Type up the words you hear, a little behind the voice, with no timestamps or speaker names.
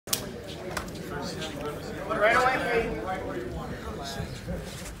Right away, Peyton.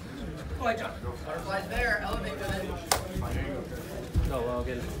 Go ahead, John. Butterflies there. Elevate with it. Go,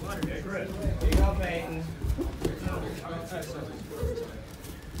 Logan. Here you go, Peyton.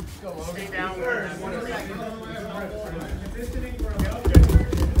 Go, Logan. Down.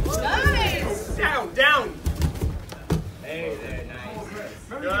 Nice! Down, down. Hey there, nice.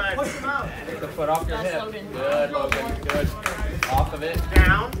 Good. Push him out. Take the foot off your That's hip. Logan. Good, Logan. Good. Off of it.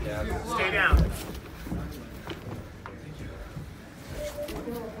 Down. Yeah. Stay down.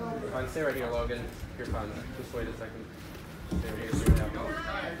 Fine, stay right here, Logan. You're fine. Just wait a second. Stay right here. See what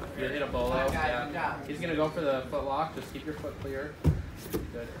happens. You hit a bolo. Yeah. He's gonna go for the foot lock. Just keep your foot clear.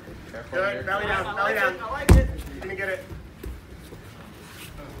 Good. Careful Good. here. Belly down. Belly down. I like it. You're gonna get it.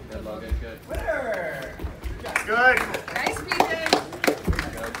 Good, Logan. Good. Winner. Good. Nice, Peyton.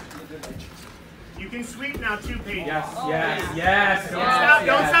 Good. You can sweep now too, Peyton. Yes. Yes. Yes. Don't stop.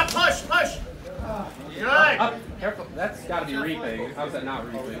 Don't stop. Push. Push. Good. Up. Careful. That's got to be reaping. How's that not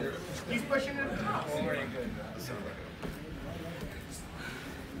reaping? He's pushing it up.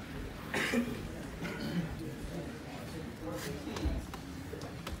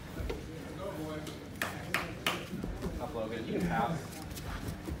 Up, Logan. You can pass.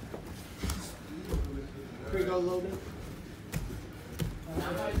 Here you go, Logan.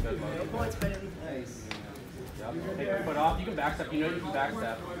 Good, Logan. Points, Peyton. Nice. Yep. Take your foot off. You can back step. You know you can back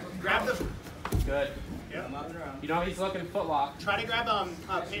step. Grab the. Good. Yep. You know he's looking foot lock. Try to grab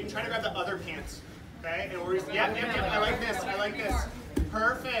Peyton. Try to grab the other pants. Okay. And we're yep. I like this. I like this.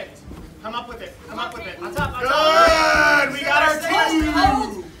 Perfect. Come up with it. Come up with it. On top. On top. Good. We got our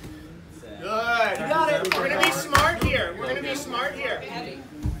two. Good. You got it. We're gonna be smart here. We're gonna be smart here.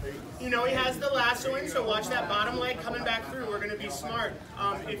 You know he has the lasso in, so watch that bottom leg coming back through. We're going to be smart.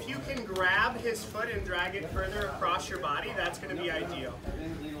 If you can grab his foot and drag it further across your body, that's going to be ideal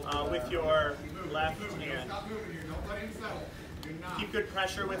with your left hand. Keep good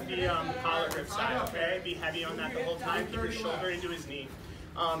pressure with the collar grip side, okay? Be heavy on that the whole time. Keep your shoulder into his knee.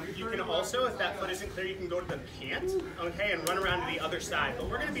 You can also, if that foot isn't clear, you can go to the pant, okay, and run around to the other side. But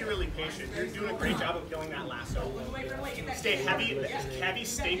we're going to be really patient. You're doing a great job of killing that lasso. Stay heavy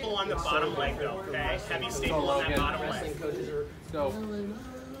staple on the bottom leg, though, okay? Heavy staple on that bottom leg. Go.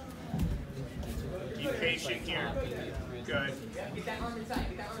 Be patient here. Good.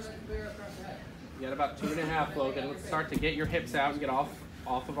 You got about 2.5, Logan. Let's start to get your hips out and get off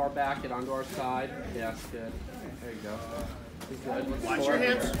of our back, get onto our side. Yes, good. There you go. Good. Let's Watch score. your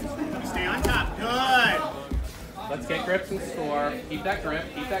hips. Stay on top. Good. Let's get grips and score. Keep that grip.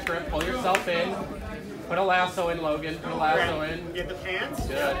 Keep that grip. Pull yourself in. Put a lasso in, Logan. Put a lasso in. Get the pants.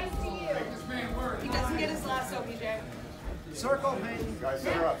 Good. He doesn't get his lasso, BJ. Circle, Peyton. Guys,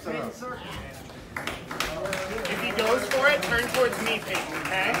 set her up, set her up. If he goes for it, turn towards me, Peyton,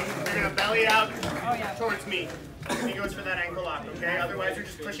 okay? You're going to belly out towards me. If he goes for that ankle lock, okay? Otherwise, you're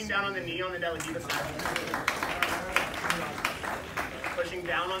just pushing down on the knee on the Delahiva side. Pushing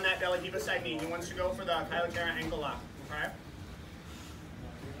down on that Delahiva side knee. He wants to go for the Kyla ankle lock, okay?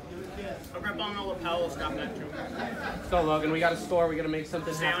 A grip on the lapel will stop that too. Let's go, Logan. We got to score. We got to make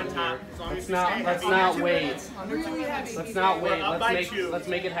something Stay happen on top. here. As long as Let's you not. stay Let's heavy. not 2 wait. minutes. Really heavy. Let's not wait. We're up by 2. Let's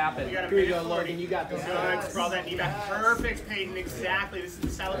make it happen. We got a Here you minute go, 40. Logan. You got this. Good. Sprawl that knee back. Perfect, Peyton. Exactly. This is the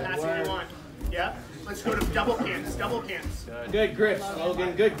style of passing we want. Yeah. Let's go to double pants. Double pants. Good grips,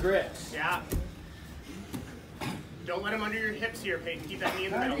 Logan. Good grips. Yeah. Don't let him under your hips here, Peyton. Keep that knee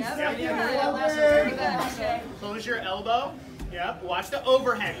in the middle. Close your elbow. Yep. Watch the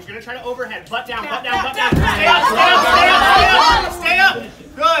overhead. He's gonna try to overhead. Butt down. Butt down. Butt down. Stay up. Stay up. Stay up. Stay up. Stay up.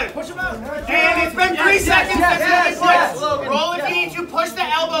 Good. Push him out. And it's been 3 seconds. That's good. Roll if you need to. Push the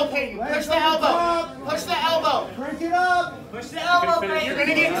elbow, Peyton. Push the elbow. Push the elbow. Crank it up. Push the elbow, Peyton. You're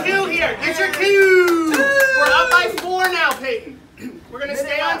gonna get 2 here. Get your 2. We're up by 4 now, Peyton. We're gonna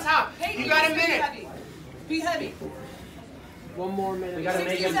stay on top. You got a minute. Be heavy. 1 more minute. We gotta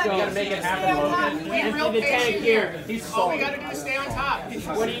make it. We gotta make it happen, Logan. Be real the tank patient here. He's All we solid. gotta do is stay on top.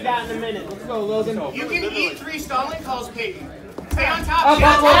 What do you got in a minute? Let's go, Logan. You can eat 3 stalling calls, Peyton. Stay on top. Up, Stay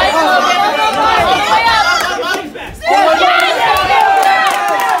on up, top.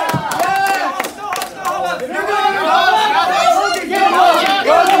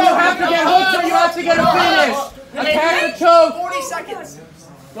 Logan, you have to get hooks or you have to get a finish. Attack the choke. 40 seconds.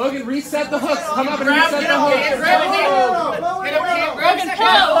 Logan, reset the hooks. Come up and Grab, reset get the up, hooks. get grab a hand. Get up, hand, grab a second.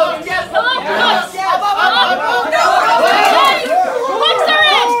 No hooks, no hooks.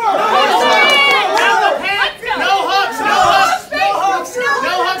 No hooks,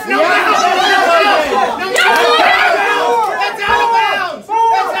 no hooks. No hooks, That's out of bounds.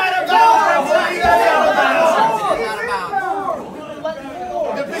 That's out of bounds.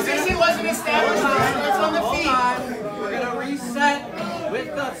 The position wasn't established. It's on the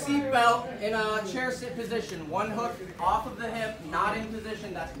seatbelt in a chair sit position. One hook off of the hip, not in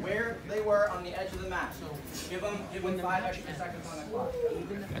position. That's where they were on the edge of the mat. So give them 5 extra seconds on the clock.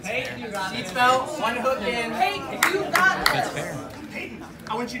 Peyton, seatbelt, one hook in. Peyton, you got this. Peyton,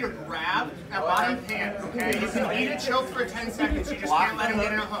 I want you to grab that bottom pant, okay? You can eat a choke for 10 seconds. You just can't let him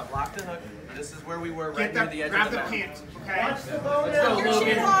get in a hook. Lock the hook. This is where we were, right near the edge grab of the the mat. pant, okay? Let's go, You're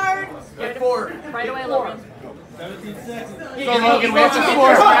Logan. too hard. Get forward. Right away, Logan. 17 seconds. Go, Logan. We have to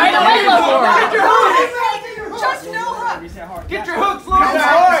score. Right away, Logan. Get your hook. Just no hook. Get your hooks, Down, Logan.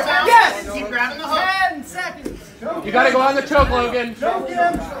 down, Yes. Keep grabbing the hook. 10 seconds. You gotta go on the choke, Logan.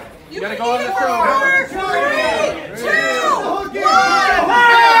 You gotta can go on eat the it for choke. 4, 3, 2,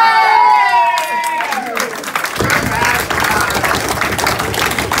 1.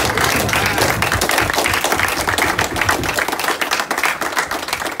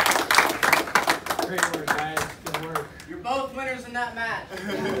 Great work, guys. Good work. You're both winners in that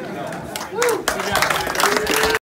match.